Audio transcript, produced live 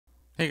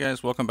Hey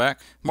guys, welcome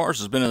back. Mars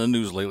has been in the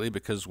news lately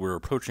because we're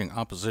approaching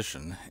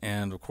opposition,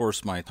 and of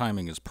course my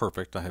timing is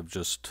perfect. I have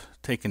just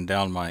taken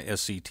down my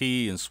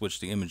SCT and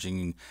switched the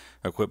imaging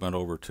equipment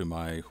over to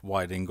my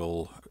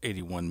wide-angle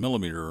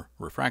 81mm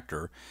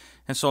refractor,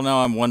 and so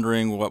now I'm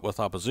wondering, what with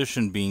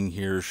opposition being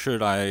here,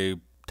 should I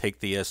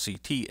take the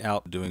SCT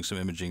out doing some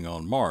imaging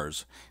on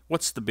Mars?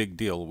 What's the big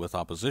deal with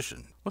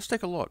opposition? Let's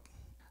take a look.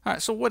 All right,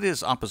 so what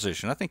is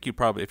opposition? I think you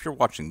probably, if you're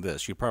watching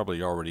this, you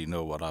probably already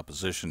know what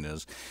opposition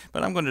is,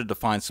 but I'm going to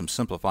define some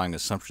simplifying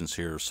assumptions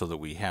here so that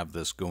we have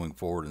this going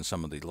forward in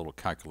some of the little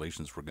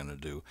calculations we're going to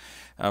do.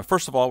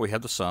 First of all, we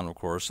have the sun, of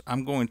course.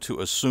 I'm going to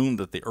assume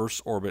that the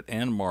Earth's orbit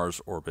and Mars'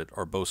 orbit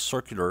are both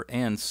circular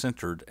and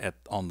centered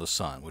on the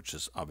sun, which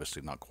is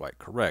obviously not quite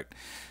correct.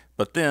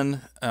 But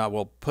then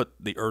we'll put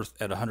the Earth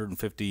at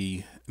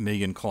 150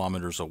 million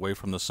kilometers away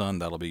from the sun.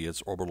 That'll be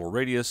its orbital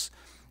radius.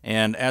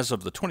 And as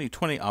of the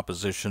 2020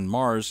 opposition,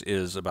 Mars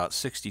is about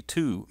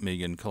 62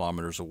 million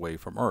kilometers away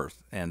from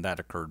Earth, and that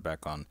occurred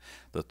back on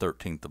the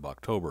 13th of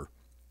October.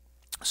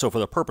 So for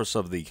the purpose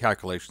of the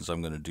calculations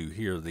I'm going to do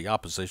here, the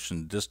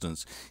opposition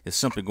distance is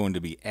simply going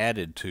to be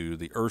added to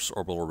the Earth's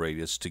orbital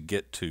radius to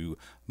get to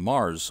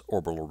Mars'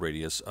 orbital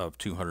radius of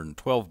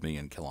 212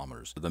 million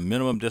kilometers. The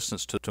minimum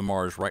distance to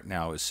Mars right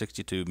now is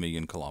 62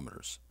 million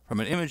kilometers. From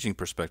an imaging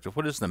perspective,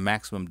 what is the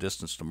maximum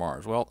distance to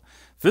Mars? Well,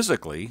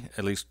 physically,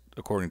 at least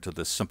according to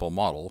this simple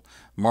model,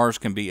 Mars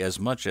can be as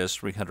much as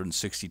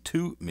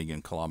 362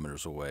 million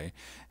kilometers away.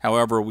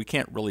 However, we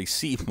can't really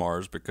see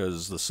Mars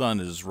because the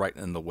sun is right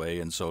in the way,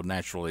 and so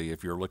naturally,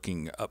 if you're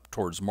looking up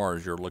towards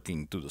Mars, you're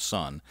looking through the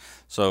sun.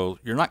 So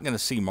you're not going to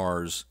see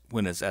Mars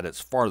when it's at its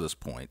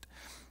farthest point.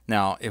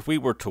 Now, if we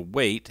were to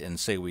wait and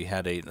say we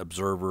had an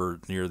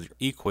observer near the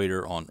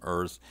equator on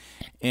Earth,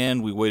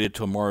 and we waited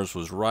till Mars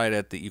was right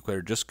at the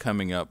equator, just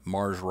coming up,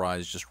 Mars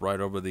rise just right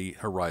over the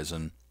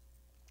horizon,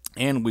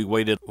 and we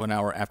waited 1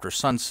 hour after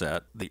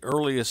sunset, the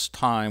earliest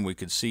time we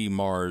could see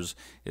Mars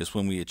is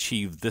when we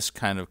achieve this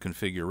kind of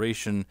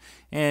configuration.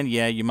 And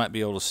yeah, you might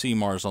be able to see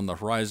Mars on the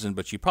horizon,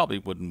 but you probably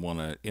wouldn't want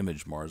to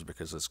image Mars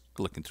because it's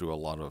looking through a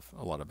lot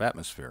of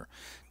atmosphere.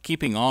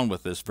 Keeping on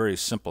with this very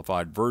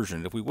simplified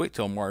version, if we wait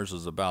till Mars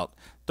is about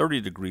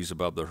 30 degrees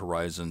above the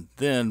horizon,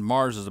 then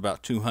Mars is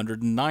about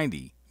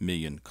 290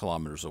 million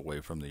kilometers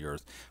away from the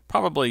Earth,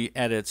 probably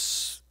at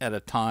a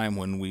time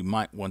when we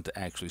might want to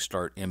actually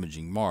start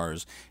imaging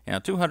Mars. Now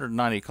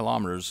 290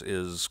 kilometers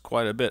is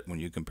quite a bit when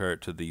you compare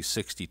it to the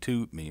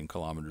 62 million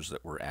kilometers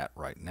that we're at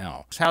right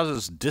now. How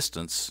does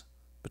distance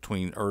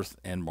between Earth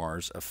and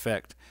Mars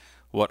affect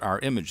what our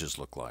images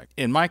look like?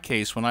 In my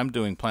case, when I'm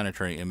doing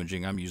planetary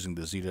imaging, I'm using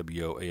the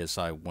ZWO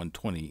ASI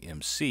 120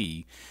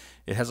 MC.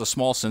 It has a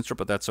small sensor,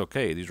 but that's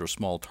okay. These are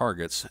small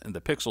targets, and the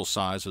pixel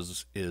size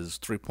is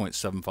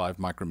 3.75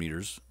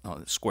 micrometers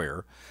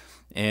square.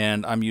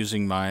 And I'm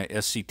using my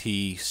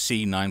SCT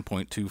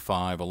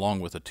C9.25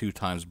 along with a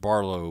 2x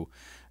Barlow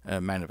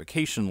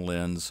magnification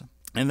lens.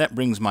 And that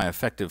brings my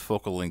effective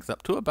focal length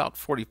up to about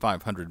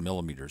 4,500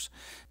 millimeters.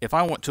 If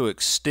I want to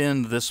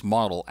extend this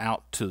model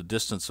out to the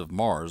distance of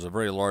Mars, a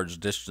very large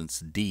distance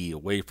d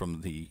away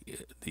from the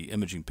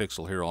imaging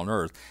pixel here on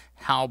Earth,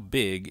 how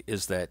big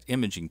is that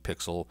imaging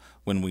pixel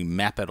when we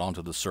map it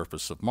onto the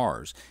surface of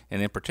Mars?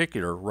 And in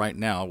particular, right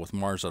now with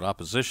Mars at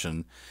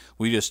opposition,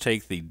 we just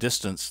take the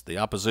distance, the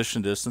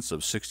opposition distance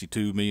of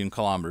 62 million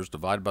kilometers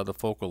divided by the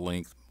focal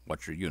length,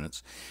 what's your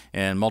units,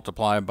 and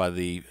multiply by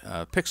the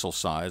pixel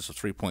size of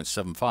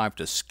 3.75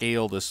 to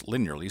scale this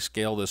linearly,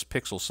 scale this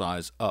pixel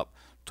size up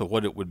to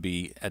what it would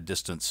be at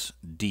distance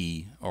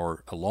d,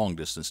 or a long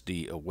distance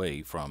d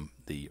away from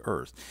the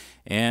Earth.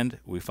 And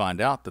we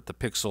find out that the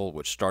pixel,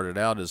 which started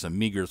out as a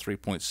meager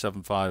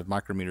 3.75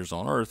 micrometers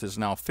on Earth, is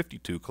now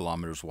 52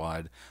 kilometers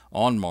wide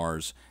on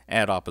Mars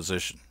at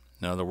opposition.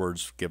 In other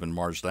words, given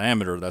Mars'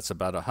 diameter, that's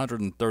about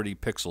 130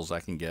 pixels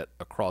I can get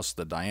across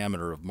the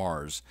diameter of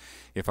Mars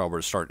if I were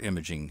to start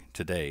imaging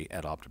today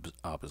at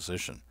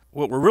opposition.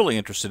 What we're really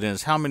interested in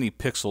is how many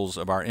pixels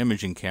of our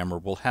imaging camera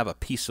will have a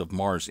piece of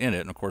Mars in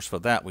it. And of course, for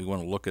that, we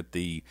want to look at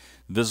the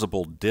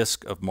visible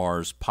disk of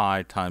Mars,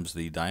 pi times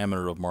the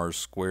diameter of Mars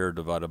squared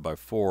divided by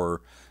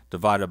 4,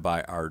 divided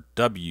by our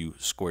W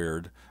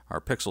squared,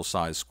 our pixel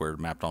size squared,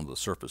 mapped onto the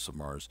surface of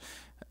Mars.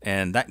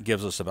 And that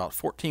gives us about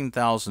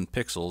 14,000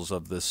 pixels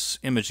of this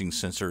imaging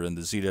sensor in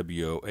the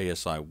ZWO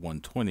ASI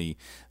 120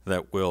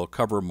 that will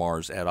cover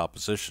Mars at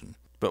opposition.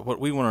 But what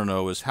we want to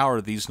know is, how are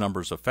these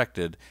numbers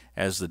affected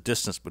as the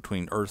distance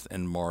between Earth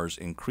and Mars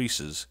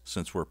increases,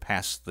 since we're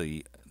past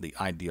the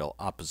ideal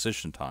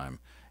opposition time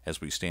as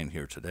we stand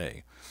here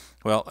today?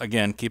 Well,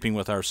 again, keeping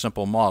with our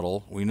simple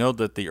model, we know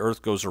that the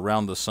Earth goes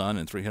around the sun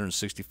in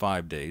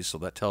 365 days, so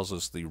that tells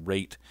us the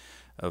rate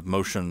of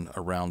motion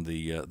around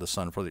the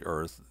sun for the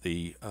Earth.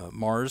 The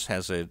Mars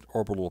has an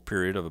orbital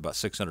period of about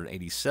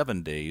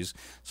 687 days,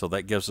 so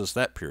that gives us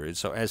that period.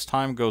 So as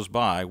time goes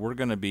by, we're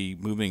going to be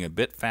moving a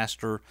bit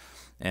faster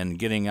and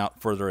getting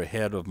out further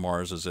ahead of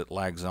Mars as it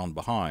lags on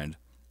behind.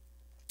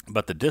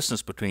 But the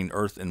distance between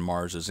Earth and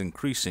Mars is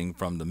increasing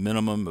from the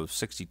minimum of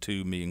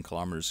 62 million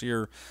kilometers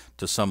here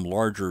to some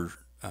larger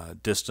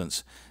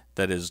distance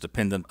that is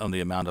dependent on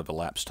the amount of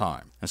elapsed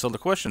time. And so the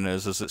question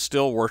is it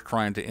still worth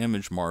trying to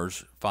image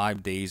Mars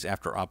 5 days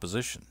after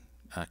opposition?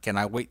 Can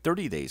I wait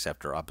 30 days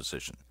after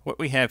opposition? What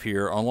we have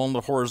here along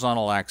the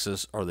horizontal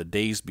axis are the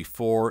days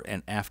before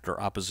and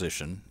after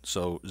opposition.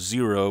 So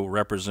 0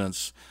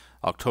 represents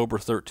October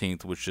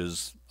 13th, which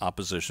is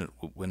opposition,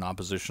 when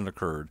opposition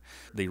occurred.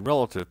 The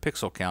relative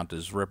pixel count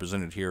is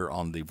represented here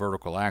on the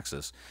vertical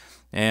axis.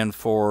 And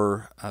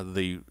for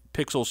the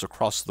pixels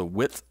across the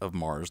width of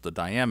Mars, the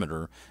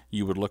diameter,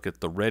 you would look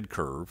at the red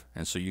curve.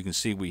 And so you can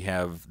see we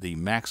have the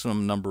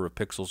maximum number of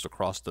pixels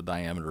across the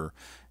diameter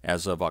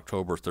as of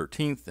October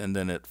 13th, and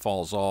then it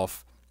falls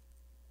off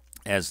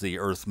as the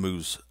Earth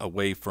moves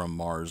away from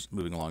Mars,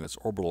 moving along its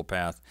orbital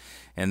path.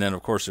 And then,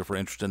 of course, if we're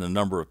interested in the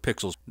number of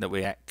pixels that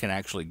we can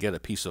actually get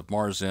a piece of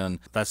Mars in,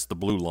 that's the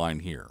blue line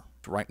here.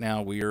 Right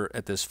now, we are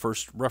at this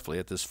roughly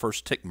at this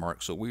first tick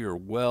mark, so we are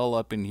well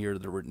up in here,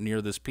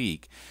 near this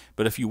peak.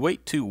 But if you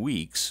wait 2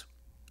 weeks,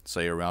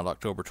 say around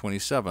October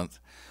 27th,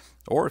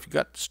 or if you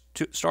got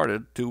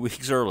started 2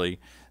 weeks early,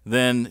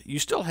 then you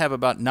still have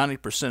about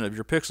 90% of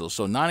your pixels.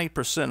 So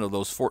 90% of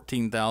those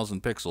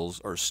 14,000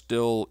 pixels are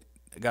still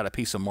got a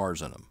piece of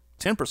Mars in them.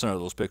 10% of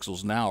those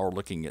pixels now are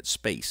looking at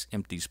space,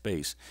 empty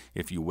space,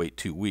 if you wait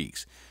 2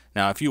 weeks.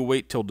 Now, if you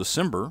wait till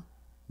December,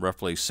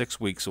 roughly 6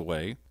 weeks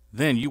away,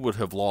 then you would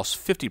have lost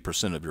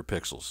 50% of your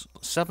pixels.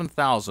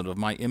 7,000 of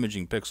my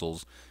imaging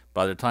pixels,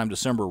 by the time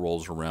December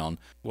rolls around,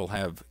 will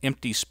have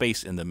empty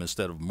space in them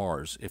instead of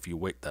Mars if you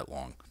wait that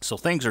long. So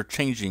things are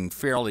changing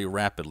fairly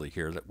rapidly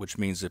here, which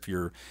means if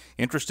you're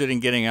interested in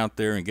getting out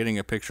there and getting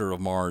a picture of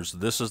Mars,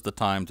 this is the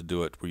time to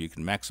do it, where you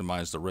can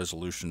maximize the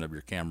resolution of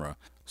your camera.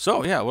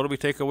 So yeah, what do we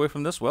take away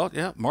from this? Well,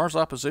 yeah, Mars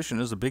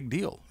opposition is a big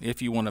deal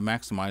if you want to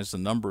maximize the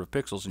number of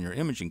pixels in your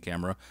imaging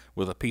camera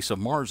with a piece of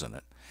Mars in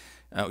it.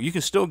 You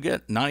can still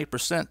get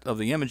 90% of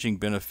the imaging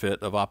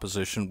benefit of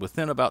opposition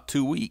within about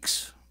 2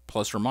 weeks,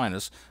 plus or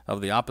minus,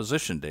 of the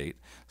opposition date.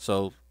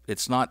 So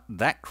it's not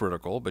that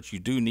critical, but you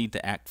do need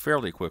to act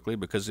fairly quickly,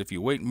 because if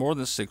you wait more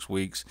than 6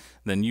 weeks,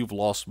 then you've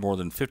lost more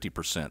than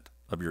 50%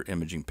 of your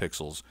imaging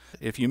pixels.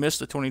 If you missed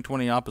the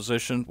 2020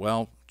 opposition,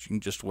 well, you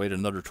can just wait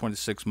another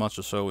 26 months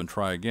or so and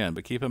try again.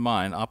 But keep in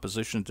mind,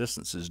 opposition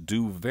distances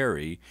do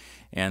vary,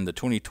 and the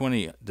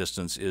 2020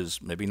 distance is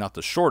maybe not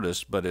the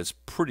shortest, but it's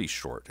pretty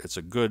short. It's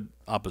a good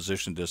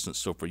opposition distance.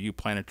 So for you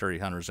planetary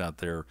hunters out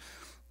there,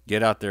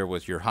 get out there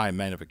with your high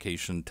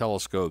magnification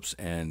telescopes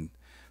and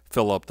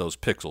fill up those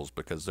pixels,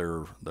 because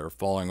they're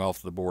falling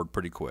off the board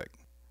pretty quick.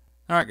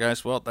 All right,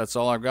 guys, well, that's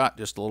all I've got.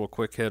 Just a little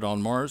quick hit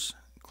on Mars.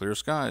 Clear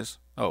skies.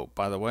 Oh,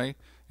 by the way,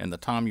 in the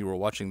time you were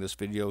watching this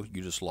video,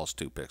 you just lost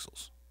 2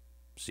 pixels.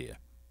 See ya.